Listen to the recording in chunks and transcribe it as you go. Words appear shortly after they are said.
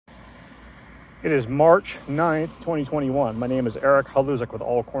It is March 9th, 2021. My name is Eric Haluzek with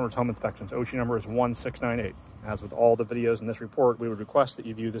All Corners Home Inspections. OC number is 1698. As with all the videos in this report, we would request that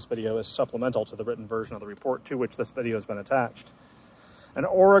you view this video as supplemental to the written version of the report to which this video has been attached. An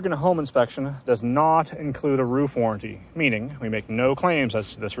Oregon home inspection does not include a roof warranty, meaning we make no claims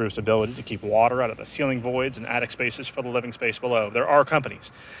as to this roof's ability to keep water out of the ceiling voids and attic spaces for the living space below. There are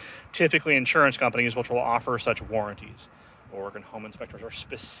companies, typically insurance companies, which will offer such warranties. Oregon home inspectors are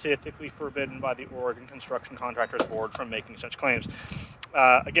specifically forbidden by the Oregon Construction Contractors Board from making such claims.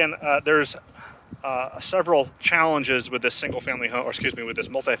 There's several challenges with this single-family home, with this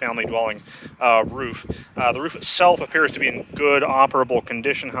multi-family dwelling roof. The roof itself appears to be in good operable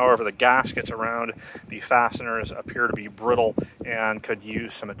condition. However, the gaskets around the fasteners appear to be brittle and could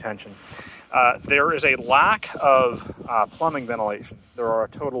use some attention. There is a lack of plumbing ventilation. There are a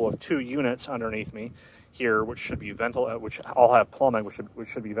total of 2 units underneath me here, which should be which all have plumbing, which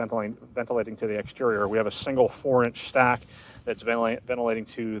should be ventilating to the exterior. We have a single 4-inch stack that's ventilating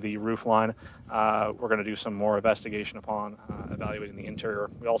to the roof line. We're going to do some more investigation upon evaluating the interior.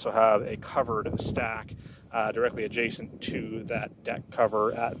 We also have a covered stack directly adjacent to that deck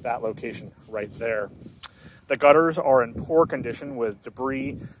cover at that location right there. The gutters are in poor condition with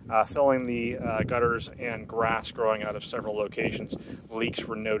debris filling the gutters and grass growing out of several locations. Leaks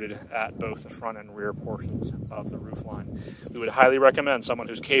were noted at both the front and rear portions of the roof line. We would highly recommend someone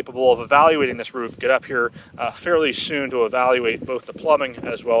who's capable of evaluating this roof get up here fairly soon to evaluate both the plumbing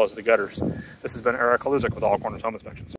as well as the gutters. This has been Eric Haluzek with All Corners Home Inspections.